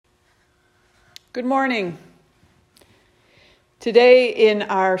Good morning. Today in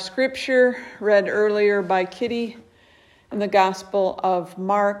our scripture read earlier by Kitty in the Gospel of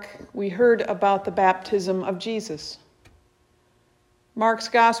Mark, we heard about the baptism of Jesus. Mark's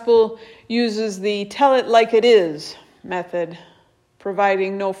Gospel uses the tell it like it is method,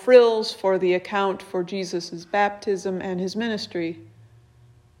 providing no frills for the account for Jesus' baptism and his ministry.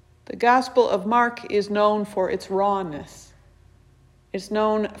 The Gospel of Mark is known for its rawness. It's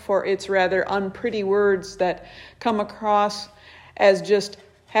known for its rather unpretty words that come across as just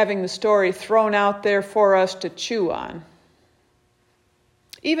having the story thrown out there for us to chew on.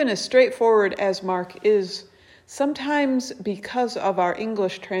 Even as straightforward as Mark is, sometimes because of our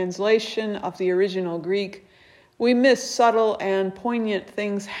English translation of the original Greek, we miss subtle and poignant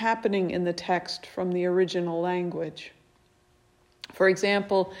things happening in the text from the original language. For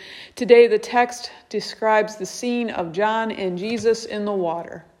example, today the text describes the scene of John and Jesus in the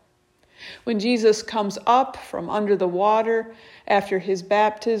water. When Jesus comes up from under the water after his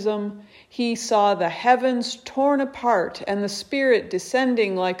baptism, he saw the heavens torn apart and the Spirit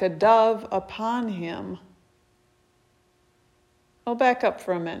descending like a dove upon him. I'll back up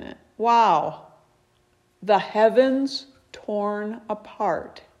for a minute. Wow. The heavens torn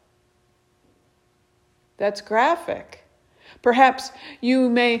apart. That's graphic. Perhaps you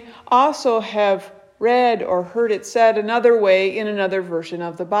may also have read or heard it said another way in another version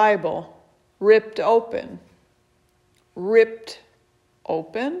of the Bible. Ripped open. Ripped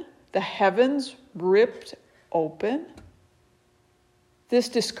open? The heavens ripped open? This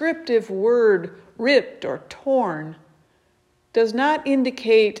descriptive word, ripped or torn, does not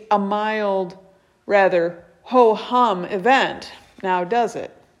indicate a mild, rather ho-hum event, now does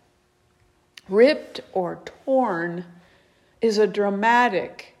it? Ripped or torn is a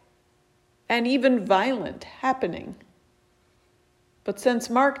dramatic and even violent happening. But since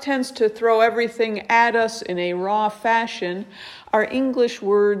Mark tends to throw everything at us in a raw fashion, our English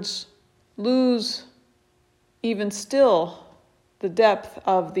words lose, even still, the depth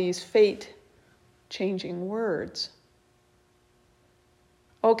of these fate-changing words.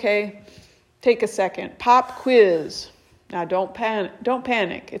 Okay, take a second. Pop quiz. Now don't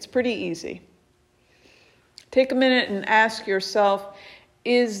panic. It's pretty easy. Take a minute and ask yourself,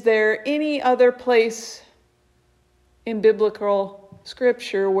 is there any other place in biblical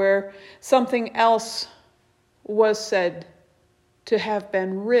scripture where something else was said to have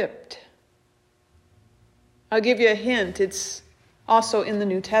been ripped? I'll give you a hint. It's also in the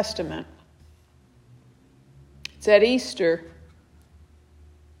New Testament. It's at Easter.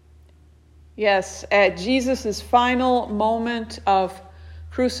 Yes, at Jesus' final moment of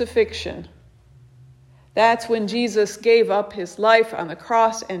crucifixion. That's when Jesus gave up his life on the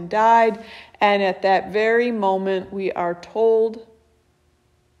cross and died. And at that very moment, we are told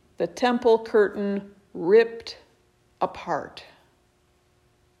the temple curtain ripped apart.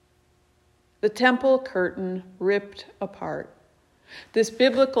 The temple curtain ripped apart. This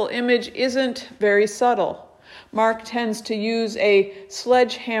biblical image isn't very subtle. Mark tends to use a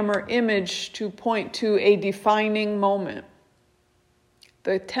sledgehammer image to point to a defining moment.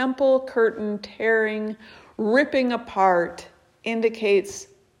 The temple curtain tearing, ripping apart indicates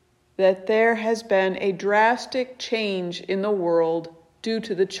that there has been a drastic change in the world due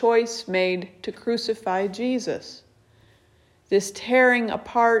to the choice made to crucify Jesus. This tearing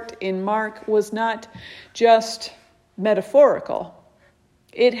apart in Mark was not just metaphorical.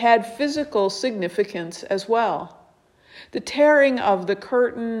 It had physical significance as well. The tearing of the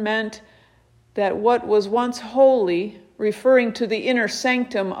curtain meant that what was once holy, referring to the inner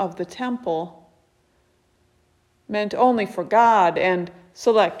sanctum of the temple, meant only for God and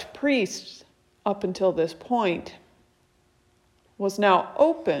select priests up until this point, was now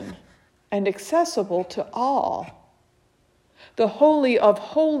open and accessible to all. The Holy of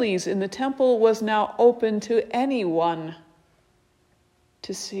Holies in the temple was now open to anyone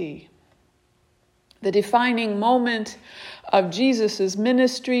to see. The defining moment of Jesus'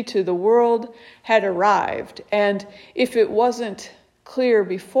 ministry to the world had arrived, and if it wasn't clear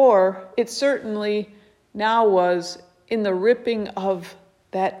before, it certainly now was in the ripping of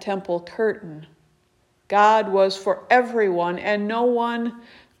that temple curtain. God was for everyone, and no one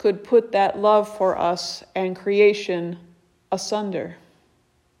could put that love for us and creation asunder.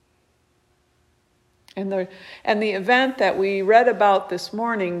 And the event that we read about this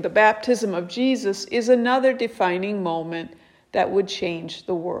morning, the baptism of Jesus, is another defining moment that would change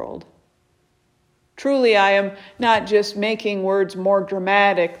the world. Truly, I am not just making words more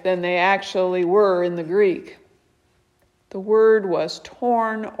dramatic than they actually were in the Greek. The word was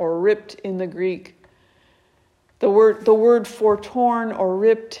torn or ripped in the Greek The word for torn or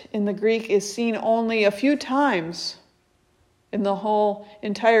ripped in the Greek is seen only a few times in the whole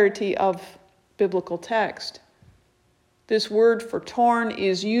entirety of biblical text. This word for torn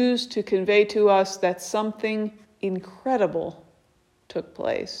is used to convey to us that something incredible took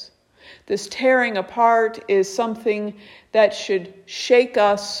place. This tearing apart is something that should shake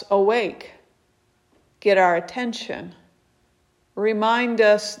us awake, get our attention, remind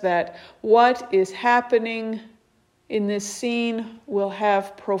us that what is happening in this scene will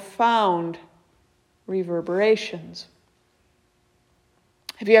have profound reverberations.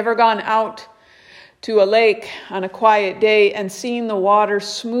 Have you ever gone out to a lake on a quiet day and seen the water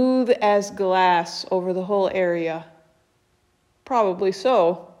smooth as glass over the whole area? Probably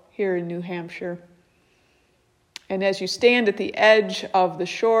so here in New Hampshire. And as you stand at the edge of the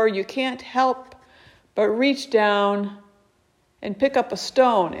shore, you can't help but reach down and pick up a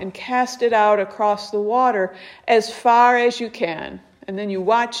stone and cast it out across the water as far as you can. And then you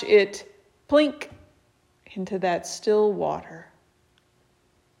watch it plink into that still water.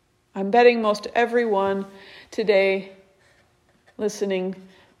 I'm betting most everyone today listening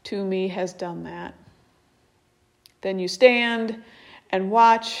to me has done that. Then you stand and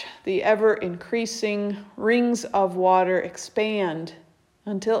watch the ever-increasing rings of water expand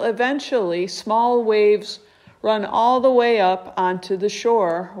until eventually small waves run all the way up onto the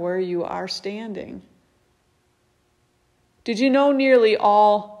shore where you are standing. Did you know nearly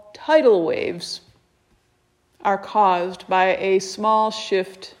all tidal waves are caused by a small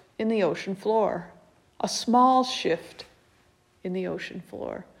shift in the ocean floor? A small shift in the ocean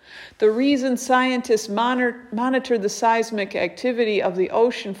floor. The reason scientists monitor the seismic activity of the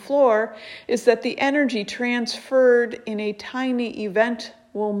ocean floor is that the energy transferred in a tiny event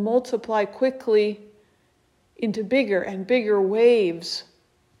will multiply quickly into bigger and bigger waves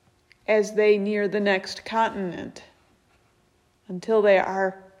as they near the next continent, until they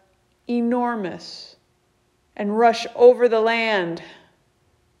are enormous and rush over the land,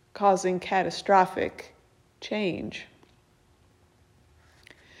 causing catastrophic change.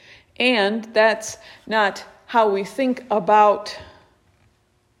 And that's not how we think about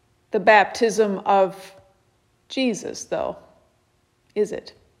the baptism of Jesus, though, is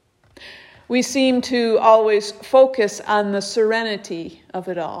it? We seem to always focus on the serenity of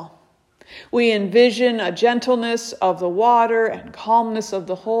it all. We envision a gentleness of the water and calmness of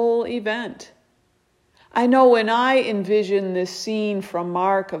the whole event. I know when I envision this scene from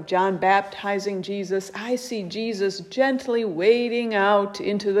Mark of John baptizing Jesus, I see Jesus gently wading out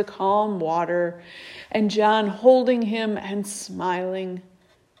into the calm water and John holding him and smiling.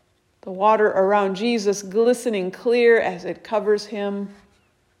 The water around Jesus glistening clear as it covers him.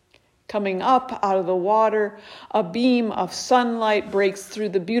 Coming up out of the water, a beam of sunlight breaks through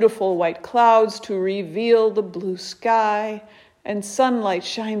the beautiful white clouds to reveal the blue sky, and sunlight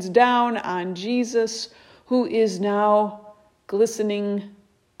shines down on Jesus, who is now glistening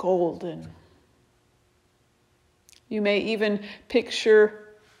golden. You may even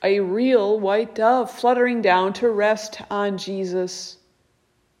picture a real white dove fluttering down to rest on Jesus,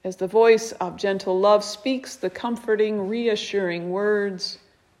 as the voice of gentle love speaks the comforting, reassuring words,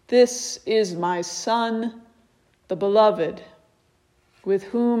 "This is my Son, the Beloved, with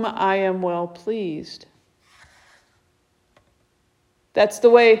whom I am well pleased." That's the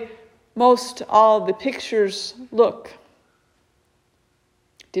way most all the pictures look,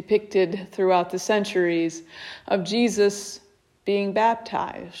 depicted throughout the centuries of Jesus being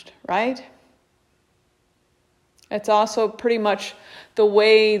baptized, right? It's also pretty much the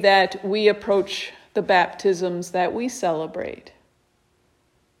way that we approach the baptisms that we celebrate.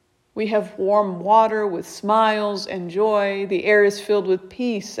 We have warm water with smiles and joy. The air is filled with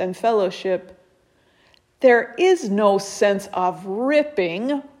peace and fellowship. There is no sense of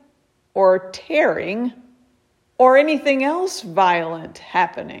ripping or tearing or anything else violent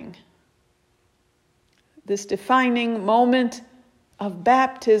happening. This defining moment of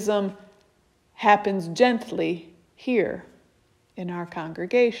baptism happens gently here in our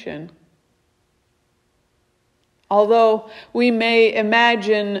congregation. Although we may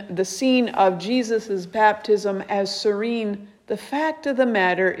imagine the scene of Jesus' baptism as serene, the fact of the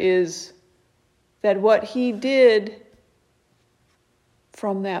matter is that what he did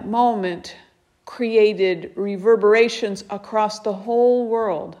from that moment created reverberations across the whole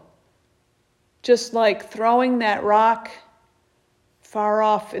world, just like throwing that rock far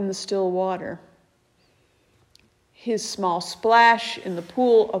off in the still water. His small splash in the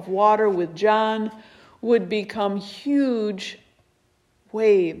pool of water with John would become huge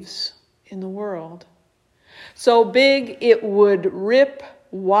waves in the world. So big it would rip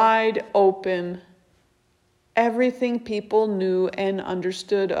wide open everything people knew and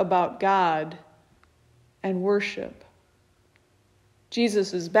understood about God and worship.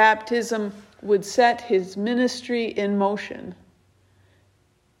 Jesus' baptism would set his ministry in motion.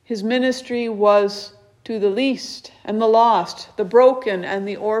 His ministry was to the least and the lost, the broken and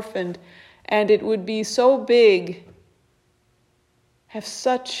the orphaned, and it would be so big, have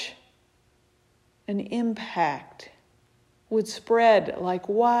such an impact, would spread like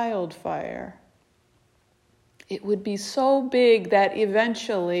wildfire. It would be so big that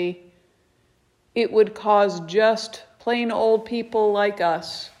eventually it would cause just plain old people like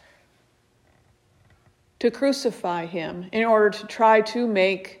us to crucify him in order to try to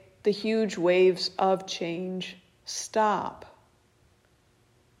make the huge waves of change stop.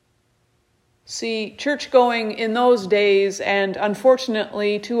 See, church going in those days, and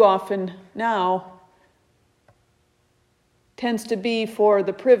unfortunately too often now, tends to be for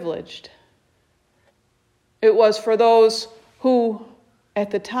the privileged. It was for those who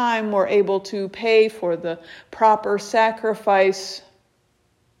at the time were able to pay for the proper sacrifice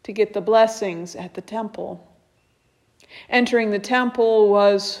to get the blessings at the temple. Entering the temple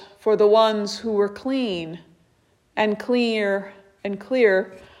was for the ones who were clean and clear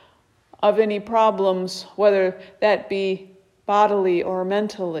of any problems, whether that be bodily or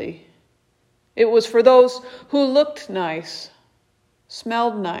mentally. It was for those who looked nice,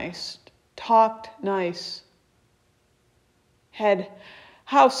 smelled nice, talked nice, had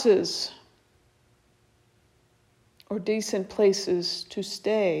houses or decent places to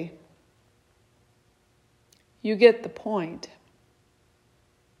stay. You get the point.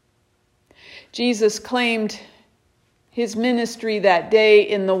 Jesus claimed his ministry that day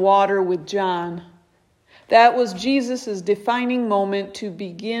in the water with John. That was Jesus' defining moment to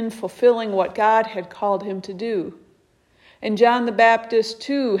begin fulfilling what God had called him to do. And John the Baptist,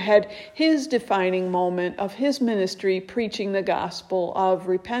 too, had his defining moment of his ministry preaching the gospel of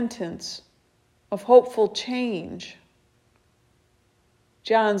repentance, of hopeful change.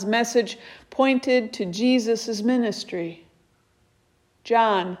 John's message pointed to Jesus' ministry.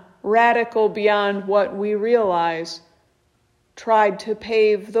 John, radical beyond what we realize, tried to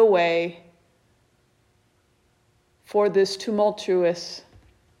pave the way for this tumultuous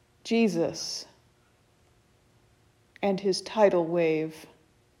Jesus and his tidal wave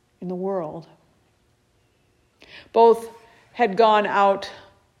in the world. Both had gone out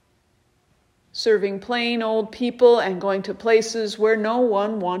serving plain old people and going to places where no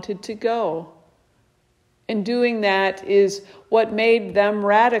one wanted to go. And doing that is what made them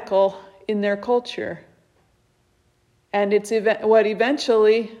radical in their culture. And it's what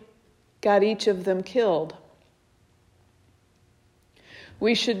eventually got each of them killed.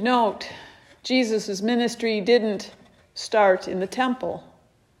 We should note, Jesus' ministry didn't start in the temple.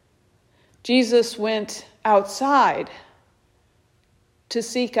 Jesus went outside to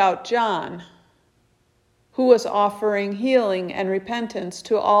seek out John, who was offering healing and repentance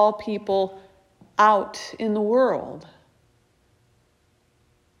to all people out in the world.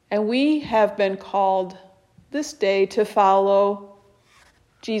 And we have been called this day to follow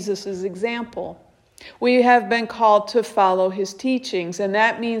Jesus' example. We have been called to follow his teachings, and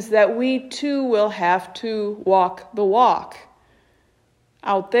that means that we too will have to walk the walk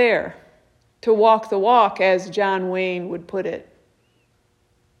out there, to walk the walk, as John Wayne would put it.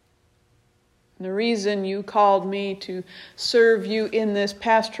 And the reason you called me to serve you in this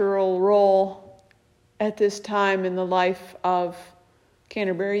pastoral role at this time in the life of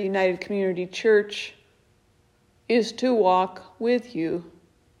Canterbury United Community Church is to walk with you.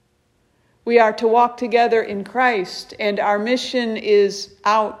 We are to walk together in Christ, and our mission is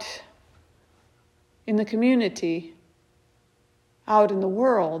out in the community, out in the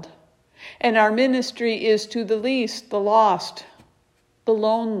world. And our ministry is to the least, the lost, the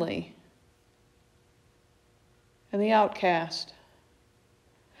lonely, and the outcast.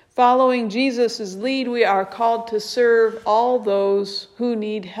 Following Jesus' lead, we are called to serve all those who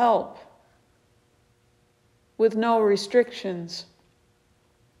need help with no restrictions.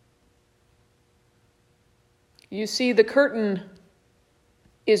 You see, the curtain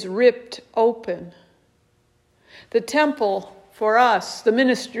is ripped open. The temple for us, the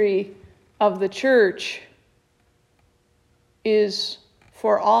ministry of the church, is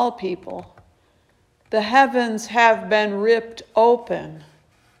for all people. The heavens have been ripped open,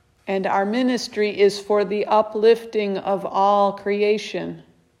 and our ministry is for the uplifting of all creation.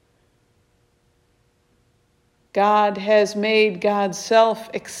 God has made God's self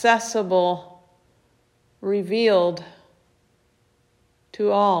accessible, revealed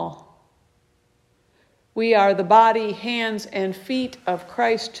to all. We are the body, hands, and feet of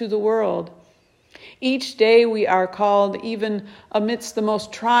Christ to the world. Each day we are called, even amidst the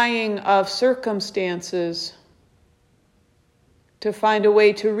most trying of circumstances, to find a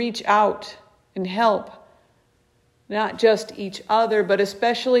way to reach out and help, not just each other, but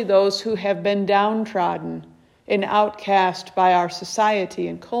especially those who have been downtrodden and outcast by our society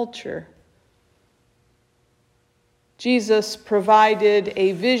and culture. Jesus provided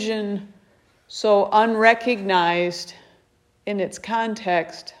a vision so unrecognized in its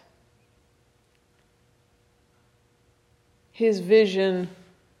context. His vision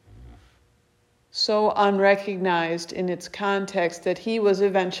so unrecognized in its context that he was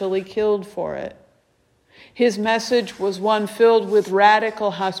eventually killed for it. His message was one filled with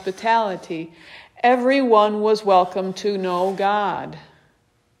radical hospitality. Everyone was welcome to know God.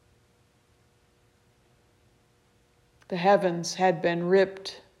 The heavens had been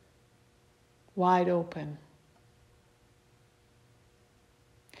ripped wide open.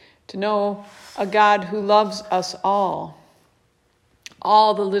 To know a God who loves us all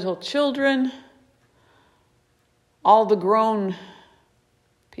the little children, all the grown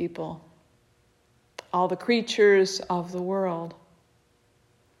people, all the creatures of the world.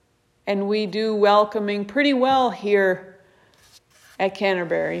 And we do welcoming pretty well here at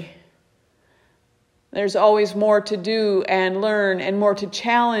Canterbury. There's always more to do and learn and more to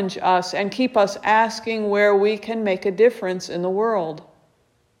challenge us and keep us asking where we can make a difference in the world.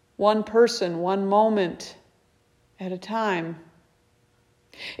 One person, one moment at a time.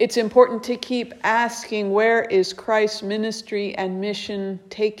 It's important to keep asking, where is Christ's ministry and mission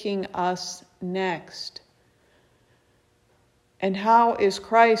taking us next? And how is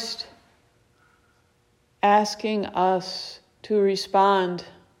Christ asking us to respond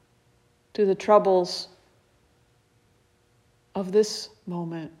to the troubles of this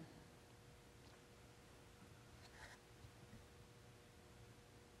moment?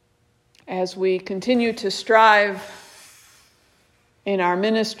 As we continue to strive in our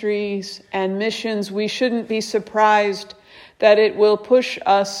ministries and missions, we shouldn't be surprised that it will push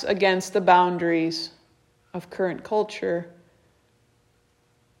us against the boundaries of current culture.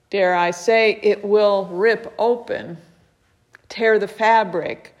 Dare I say, it will rip open, tear the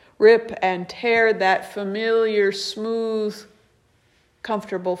fabric, rip and tear that familiar, smooth,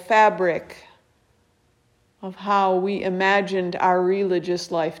 comfortable fabric of how we imagined our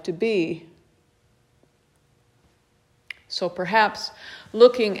religious life to be. So perhaps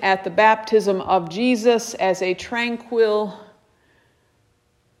looking at the baptism of Jesus as a tranquil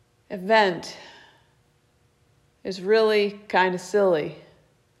event is really kind of silly.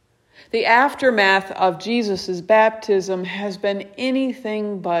 The aftermath of Jesus' baptism has been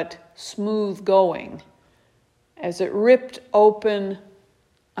anything but smooth going, as it ripped open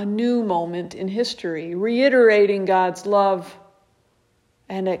a new moment in history, reiterating God's love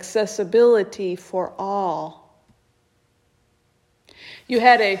and accessibility for all. You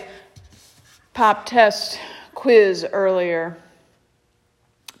had a pop test quiz earlier.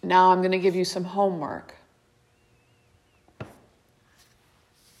 Now I'm going to give you some homework.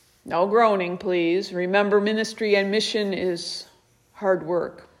 No groaning, please. Remember, ministry and mission is hard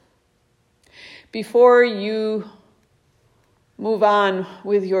work. Before you move on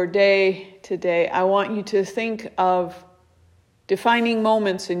with your day today, I want you to think of defining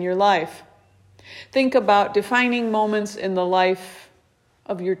moments in your life. Think about defining moments in the life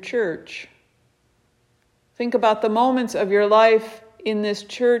of your church. Think about the moments of your life in this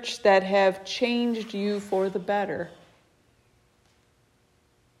church that have changed you for the better.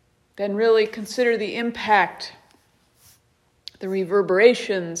 Then really consider the impact, the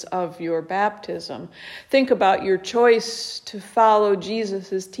reverberations of your baptism. Think about your choice to follow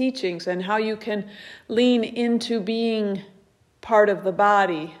Jesus' teachings and how you can lean into being part of the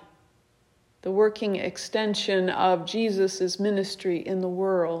body, the working extension of Jesus' ministry in the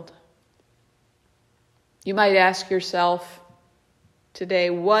world. You might ask yourself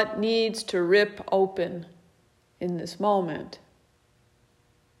today, what needs to rip open in this moment?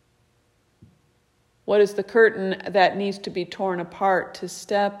 What is the curtain that needs to be torn apart to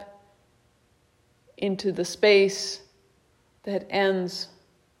step into the space that ends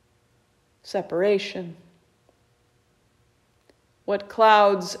separation? What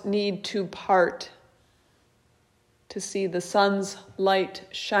clouds need to part to see the sun's light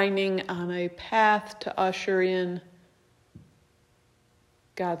shining on a path to usher in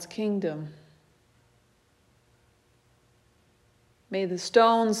God's kingdom? May the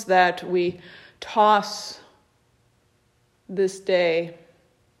stones that we toss this day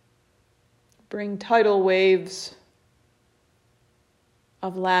bring tidal waves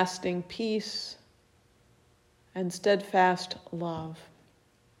of lasting peace and steadfast love.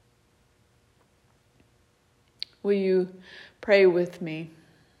 Will you pray with me?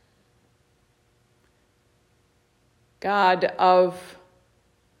 God of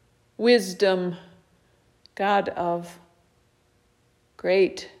wisdom, God of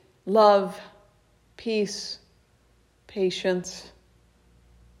great love, peace, patience.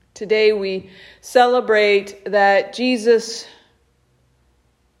 Today we celebrate that Jesus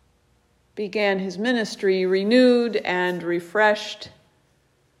began his ministry renewed and refreshed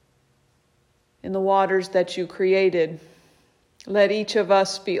in the waters that you created. Let each of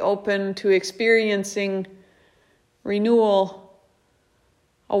us be open to experiencing renewal,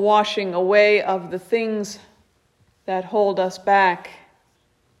 a washing away of the things that hold us back,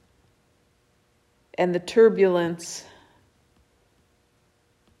 and the turbulence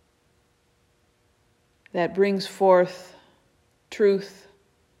that brings forth truth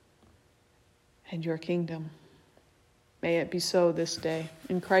and your kingdom. May it be so this day.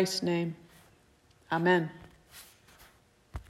 In Christ's name, amen.